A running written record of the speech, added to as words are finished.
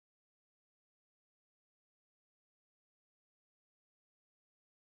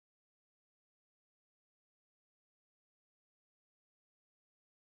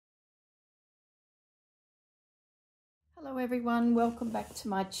Hello everyone, welcome back to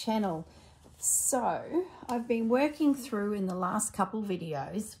my channel. So I've been working through in the last couple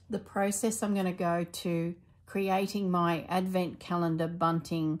videos the process I'm going to go to creating my advent calendar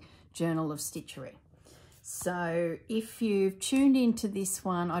bunting journal of stitchery. So if you've tuned into this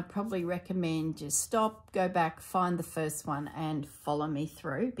one, I'd probably recommend just stop, go back, find the first one and follow me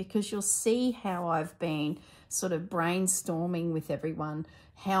through, because you'll see how I've been sort of brainstorming with everyone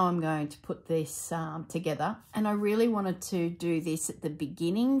how I'm going to put this together. And I really wanted to do this at the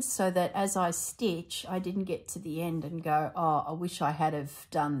beginning so that as I stitch, I didn't get to the end and go, oh, I wish I had have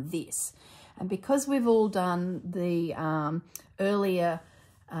done this. And because we've all done the earlier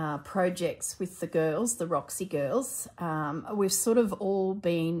projects with the girls, the Roxy girls, we've sort of all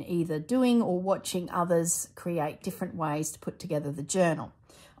been either doing or watching others create different ways to put together the journal.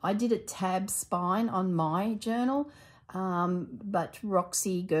 I did a tab spine on my journal, but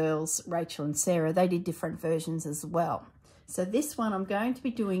Roxy girls, Rachel and Sarah, they did different versions as well. So this one I'm going to be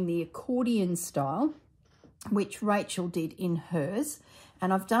doing the accordion style, which Rachel did in hers.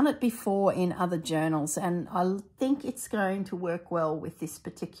 And I've done it before in other journals, and I think it's going to work well with this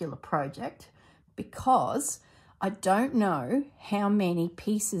particular project because I don't know how many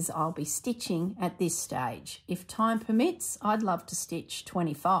pieces I'll be stitching at this stage. If time permits, I'd love to stitch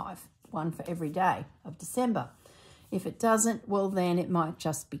 25, one for every day of December. If it doesn't, well then it might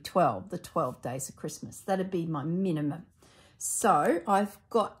just be 12, the 12 days of Christmas. That'd be my minimum. So I've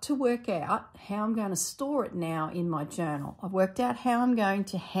got to work out how I'm going to store it now in my journal. I've worked out how I'm going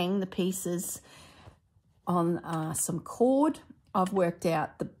to hang the pieces on some cord. I've worked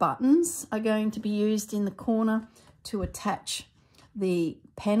out the buttons are going to be used in the corner to attach the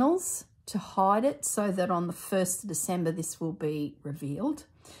panels to hide it so that on the 1st of December this will be revealed.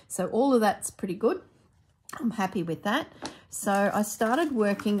 So all of that's pretty good. I'm happy with that. So I started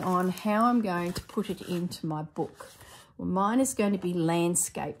working on how I'm going to put it into my book. Well, mine is going to be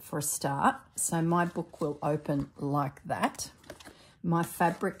landscape for a start. So my book will open like that. My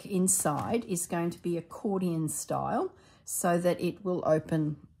fabric inside is going to be accordion style so that it will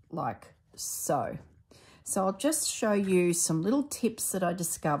open like so. So I'll just show you some little tips that I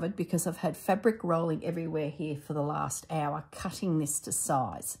discovered because I've had fabric rolling everywhere here for the last hour, cutting this to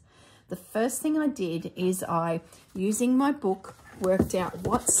size. The first thing I did is using my book, worked out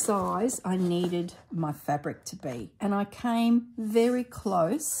what size I needed my fabric to be. And I came very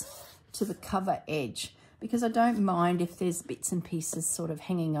close to the cover edge because I don't mind if there's bits and pieces sort of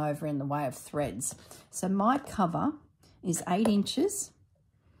hanging over in the way of threads. So my cover is 8 inches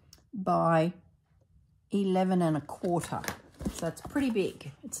by 11 1/4. So it's pretty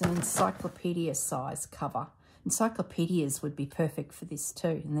big. It's an encyclopedia size cover. Encyclopedias would be perfect for this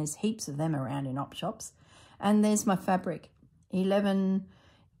too, and there's heaps of them around in op shops. And there's my fabric, 11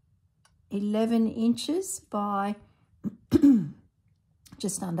 inches by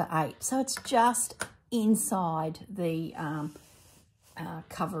just under 8. So it's just inside the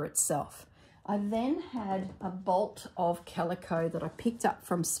cover itself. I then had a bolt of calico that I picked up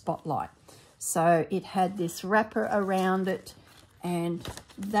from Spotlight. So it had this wrapper around it, and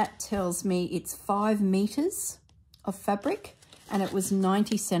that tells me it's 5 meters of fabric and it was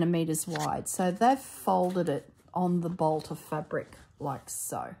 90 centimeters wide. So they've folded it on the bolt of fabric like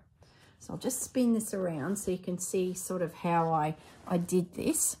so. So I'll just spin this around so you can see sort of how I did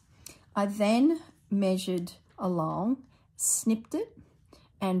this. I then measured along, snipped it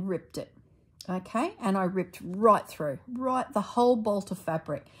and ripped it. Okay, and I ripped right through, the whole bolt of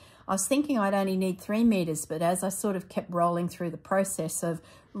fabric. I was thinking I'd only need 3 meters, but as I sort of kept rolling through the process of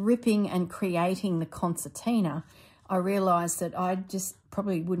ripping and creating the concertina, I realized that I just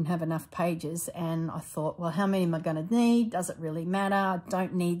probably wouldn't have enough pages. And I thought, well, how many am I going to need? Does it really matter? I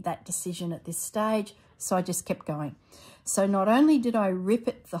don't need that decision at this stage. So I just kept going. So not only did I rip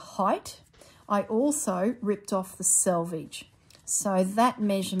it the height, I also ripped off the selvage. So that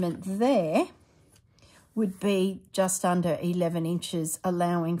measurement there would be just under 11 inches,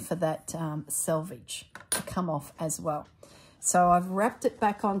 allowing for that selvage to come off as well. So I've wrapped it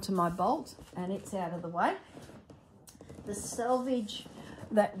back onto my bolt and it's out of the way. The selvage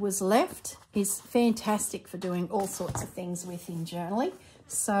that was left is fantastic for doing all sorts of things with in journaling.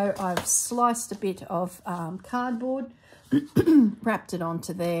 So I've sliced a bit of cardboard, wrapped it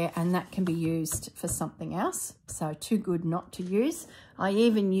onto there, and that can be used for something else. So too good not to use. I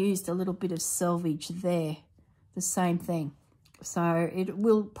even used a little bit of selvage there, the same thing. So it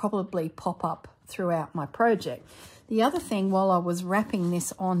will probably pop up throughout my project. The other thing, while I was wrapping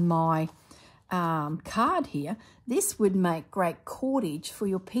this on my card here, this would make great cordage for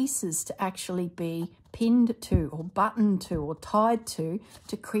your pieces to actually be pinned to or buttoned to or tied to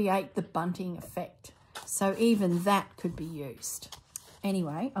create the bunting effect. So even that could be used.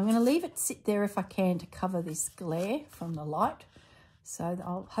 Anyway, I'm going to leave it sit there if I can to cover this glare from the light.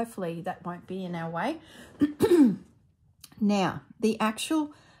 So hopefully that won't be in our way. Now, the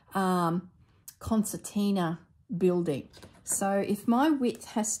actual concertina building. So if my width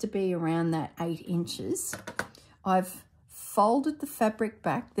has to be around that 8 inches, I've folded the fabric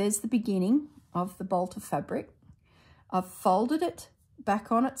back. There's the beginning of the bolt of fabric. I've folded it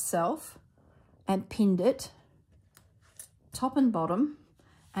back on itself and pinned it top and bottom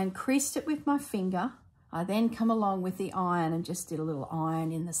and creased it with my finger. I then come along with the iron and just did a little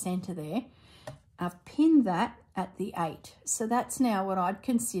iron in the center there. I've pinned that at the 8. So that's now what I'd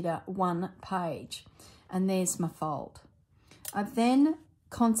consider 1 page. And there's my fold. I've then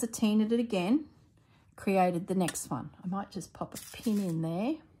concertinaed it again, created the next one. I might just pop a pin in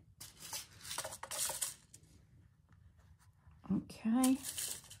there. Okay.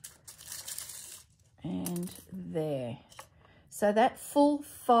 And there. So that full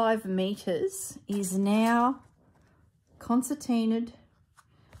 5 meters is now concertinaed,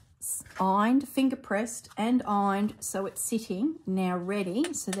 ironed, finger pressed and ironed, so it's sitting now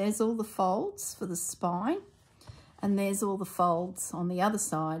ready. So there's all the folds for the spine, and there's all the folds on the other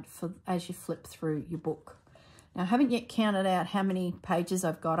side for as you flip through your book. Now I haven't yet counted out how many pages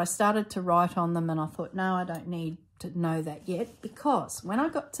I've got. I started to write on them and I thought, no, I don't need to know that yet, because when I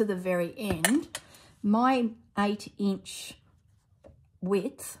got to the very end, my 8-inch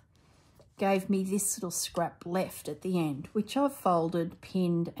width gave me this little scrap left at the end, which I've folded,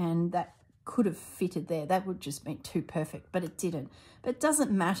 pinned, and that could have fitted there. That would just been too perfect, but it didn't. But it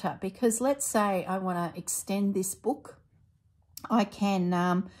doesn't matter, because let's say I want to extend this book. I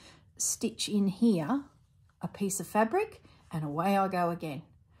can stitch in here a piece of fabric and away I go again.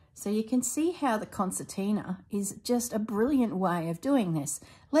 So you can see how the concertina is just a brilliant way of doing this.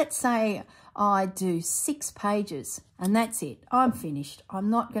 Let's say I do 6 pages and that's it. I'm finished.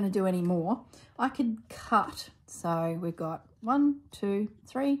 I'm not going to do any more. I could cut. So we've got 1, 2,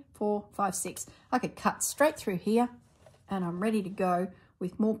 3, 4, 5, 6. I could cut straight through here and I'm ready to go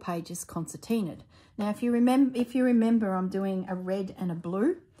with more pages concertinaed. Now, if you remember, I'm doing a red and a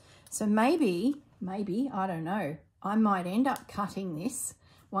blue. So maybe, I don't know, I might end up cutting this.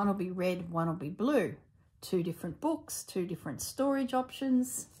 One will be red, one will be blue. 2 different books, 2 different storage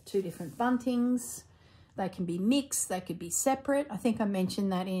options, 2 different buntings. They can be mixed, they could be separate. I think I mentioned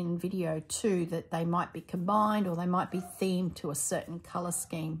that in video 2, that they might be combined or they might be themed to a certain colour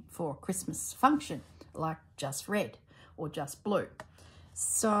scheme for a Christmas function, like just red or just blue.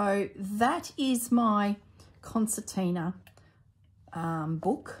 So that is my concertina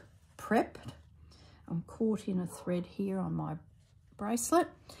book prepped. I'm caught in a thread here on my bracelet.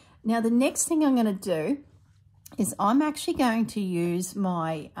 Now the next thing I'm going to do is I'm actually going to use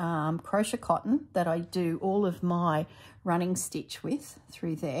my crochet cotton that I do all of my running stitch with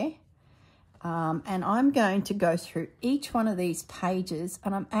through there, and I'm going to go through each one of these pages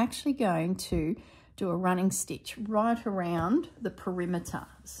and I'm actually going to do a running stitch right around the perimeter.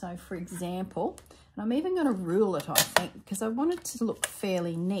 So for example, and I'm even going to rule it, I think, because I want it to look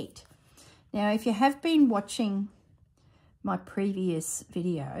fairly neat. Now if you have been watching my previous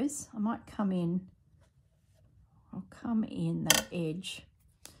videos, I might come in, I'll come in that edge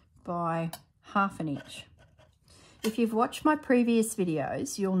by 1/2 inch. If you've watched my previous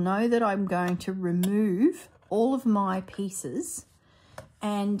videos, you'll know that I'm going to remove all of my pieces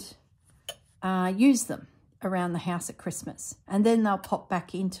and use them around the house at Christmas. And then they'll pop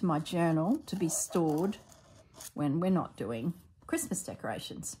back into my journal to be stored when we're not doing Christmas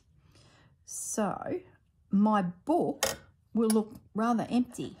decorations. So my book will look rather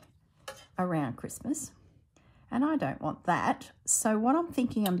empty around Christmas, and I don't want that. So what I'm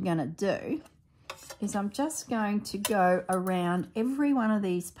thinking I'm going to do is I'm just going to go around every one of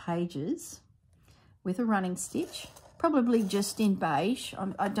these pages with a running stitch, probably just in beige.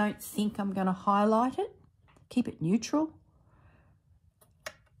 I don't think I'm going to highlight it, keep it neutral,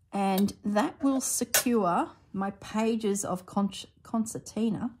 and that will secure my pages of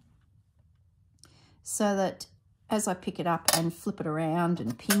concertina so that as I pick it up and flip it around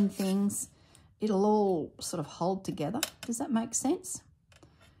and pin things, it'll all sort of hold together. Does that make sense?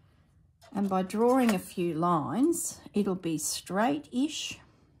 And by drawing a few lines, it'll be straight-ish.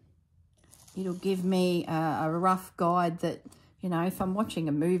 It'll give me a rough guide that, you know, if I'm watching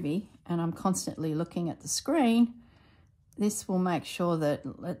a movie and I'm constantly looking at the screen, this will make sure that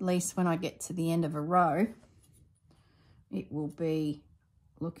at least when I get to the end of a row, it will be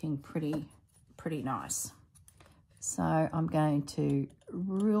looking pretty nice. So I'm going to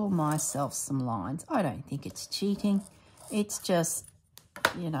rule myself some lines. I don't think it's cheating. It's just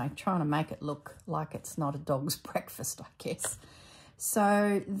you know, trying to make it look like it's not a dog's breakfast, I guess.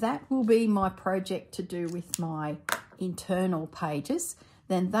 So that will be my project to do with my internal pages.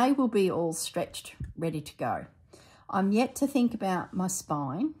 Then they will be all stretched, ready to go. I'm yet to think about my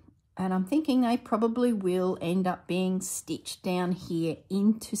spine, and I'm thinking they probably will end up being stitched down here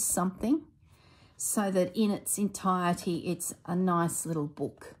into something so that in its entirety it's a nice little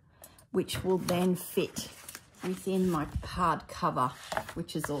book, which will then fit within my hardcover,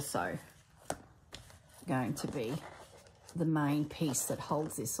 which is also going to be the main piece that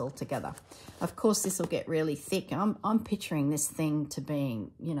holds this all together. Of course, this will get really thick. I'm picturing this thing to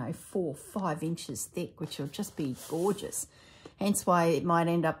being, you know, 4 or 5 inches thick, which will just be gorgeous. Hence why it might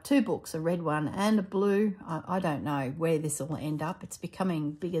end up 2 books, a red one and a blue. I don't know where this will end up. It's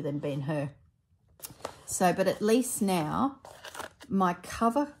becoming bigger than Ben-Hur. So, but at least now my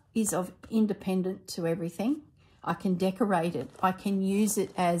cover is of independent to everything. I can decorate it. I can use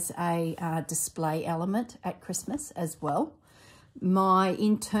it as a display element at Christmas as well. My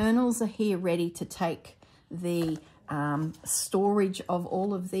internals are here ready to take the storage of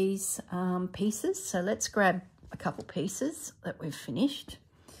all of these pieces. So let's grab a couple pieces that we've finished.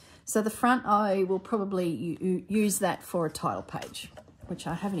 So the front, I will probably use that for a title page, which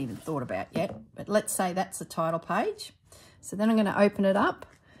I haven't even thought about yet. But let's say that's the title page. So then I'm going to open it up,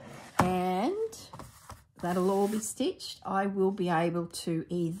 and that'll all be stitched. I will be able to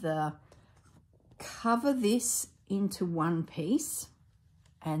either cover this into one piece,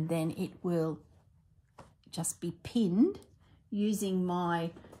 and then it will just be pinned using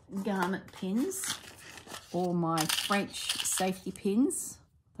my garnet pins or my French safety pins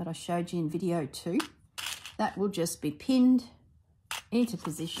that I showed you in video 2. That will just be pinned into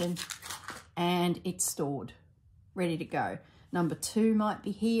position and it's stored, ready to go. Number 2 might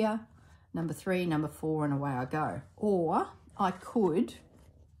be here, number 3, number 4, and away I go. Or I could,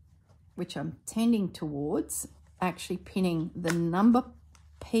 which I'm tending towards, actually pinning the number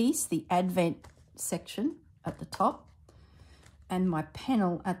piece, the Advent section at the top, and my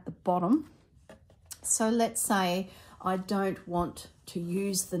panel at the bottom. So let's say I don't want to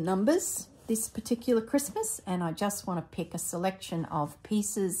use the numbers this particular Christmas, and I just want to pick a selection of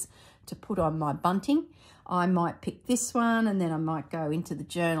pieces to put on my bunting. I might pick this one, and then I might go into the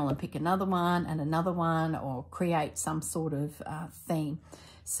journal and pick another one and another one, or create some sort of theme.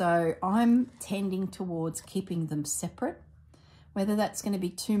 So I'm tending towards keeping them separate. Whether that's going to be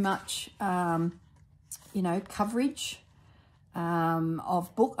too much, you know, coverage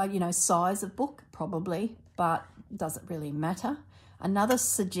of book, you know, size of book, probably, but doesn't really matter. Another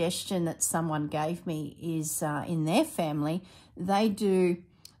suggestion that someone gave me is in their family, they do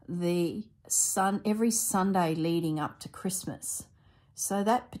every Sunday leading up to Christmas. So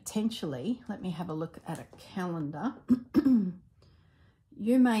that potentially, let me have a look at a calendar.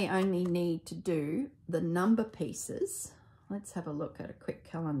 You may only need to do the number pieces. Let's have a look at a quick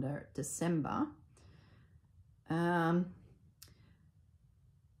calendar at December. 1,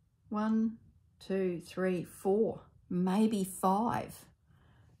 2, 3, 4, maybe 5.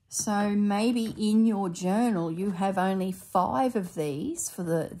 So maybe in your journal you have only 5 of these for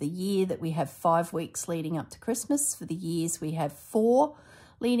the year that we have 5 weeks leading up to Christmas. For the years we have 4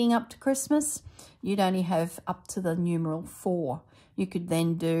 leading up to Christmas, you'd only have up to the numeral 4. You could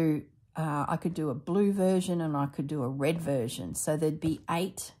then do, I could do a blue version and I could do a red version. So there'd be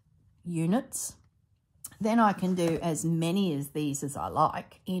 8 units. Then I can do as many as these as I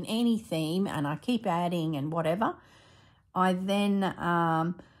like in any theme, and I keep adding and whatever. I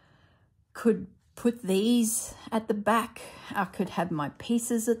then could put these at the back. I could have my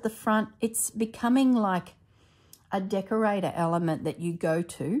pieces at the front. It's becoming like a decorator element that you go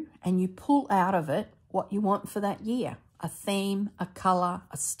to and you pull out of it what you want for that year. A theme, a colour,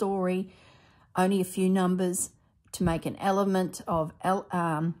 a story, only a few numbers to make an element of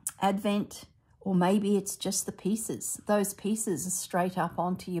Advent, or maybe it's just the pieces. Those pieces are straight up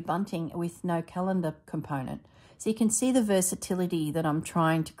onto your bunting with no calendar component. So you can see the versatility that I'm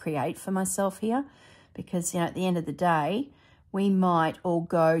trying to create for myself here, because, you know, at the end of the day, we might all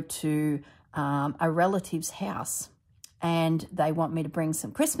go to a relative's house and they want me to bring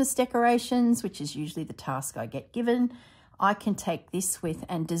some Christmas decorations, which is usually the task I get given. I can take this with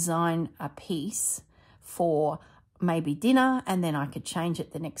and design a piece for maybe dinner, and then I could change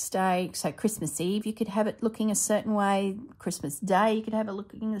it the next day. So Christmas Eve, you could have it looking a certain way. Christmas Day, you could have it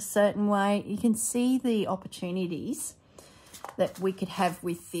looking a certain way. You can see the opportunities that we could have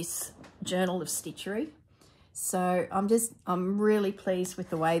with this journal of stitchery. So I'm really pleased with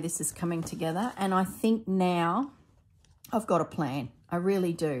the way this is coming together. And I think now I've got a plan. I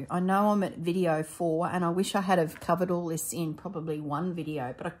really do. I know I'm at video 4 and I wish I had have covered all this in probably one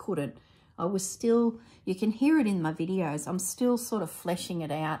video, but I couldn't. I was still, you can hear it in my videos, I'm still sort of fleshing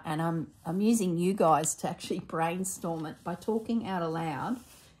it out, and I'm using you guys to actually brainstorm it by talking out aloud.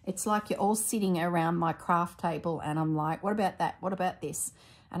 It's like you're all sitting around my craft table and I'm like, what about that? What about this?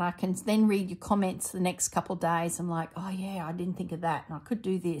 And I can then read your comments the next couple of days. I'm like, oh yeah, I didn't think of that, and I could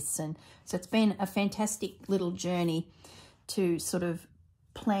do this. And so it's been a fantastic little journey to sort of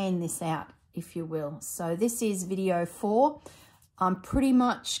plan this out, if you will. So this is video 4. I'm pretty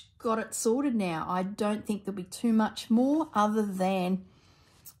much got it sorted now. I don't think there'll be too much more other than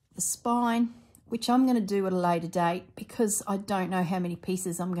the spine, which I'm going to do at a later date because I don't know how many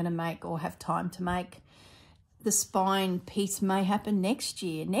pieces I'm going to make or have time to make. The spine piece may happen next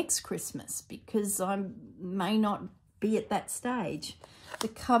year, next Christmas, because I may not be at that stage. The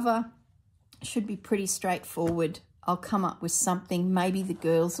cover should be pretty straightforward. I'll come up with something. Maybe the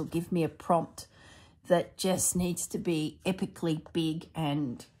girls will give me a prompt that just needs to be epically big.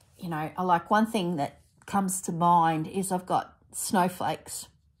 And, you know, I like one thing that comes to mind is I've got snowflakes.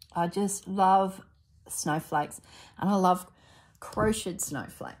 I just love snowflakes, and I love crocheted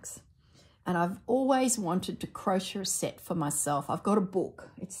snowflakes. And I've always wanted to crochet a set for myself. I've got a book.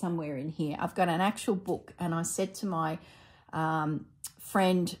 It's somewhere in here. I've got an actual book, and I said to my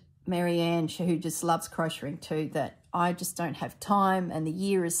friend Marianne, who just loves crocheting too, that I just don't have time and the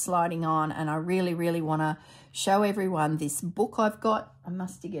year is sliding on, and I really, really want to show everyone this book I've got. I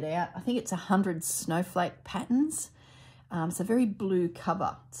must dig it out. I think it's 100 snowflake patterns. It's a very blue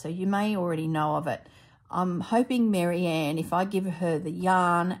cover, so you may already know of it. I'm hoping Marianne, if I give her the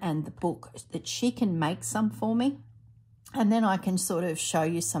yarn and the book, that she can make some for me, and then I can sort of show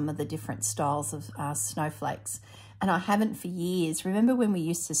you some of the different styles of snowflakes. And I haven't for years. Remember when we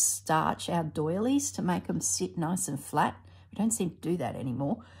used to starch our doilies to make them sit nice and flat? We don't seem to do that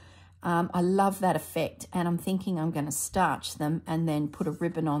anymore. I love that effect, and I'm thinking I'm going to starch them and then put a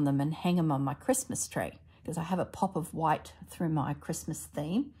ribbon on them and hang them on my Christmas tree, because I have a pop of white through my Christmas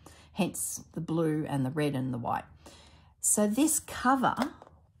theme, hence the blue and the red and the white. So this cover,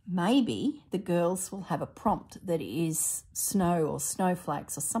 maybe the girls will have a prompt that is snow or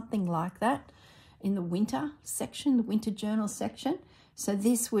snowflakes or something like that in the winter section, the winter journal section. So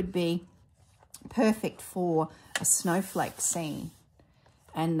this would be perfect for a snowflake scene,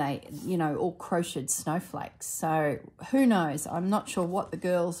 and they, you know, all crocheted snowflakes. So who knows? I'm not sure what the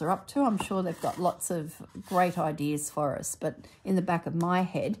girls are up to. I'm sure they've got lots of great ideas for us, but in the back of my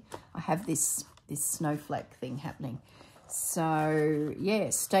head, I have this snowflake thing happening. So yeah,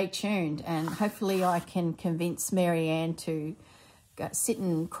 stay tuned, and hopefully I can convince Marianne to go sit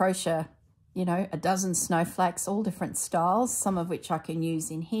and crochet, you know, a dozen snowflakes, all different styles, some of which I can use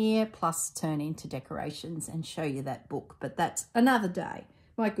in here, plus turn into decorations and show you that book. But that's another day.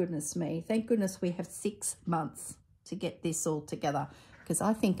 My goodness me. Thank goodness we have 6 months to get this all together, because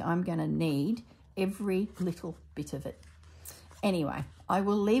I think I'm going to need every little bit of it. Anyway, I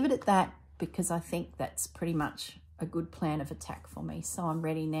will leave it at that, because I think that's pretty much a good plan of attack for me. So I'm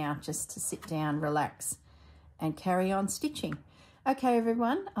ready now just to sit down, relax, and carry on stitching. Okay,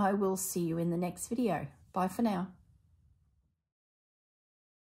 everyone, I will see you in the next video. Bye for now.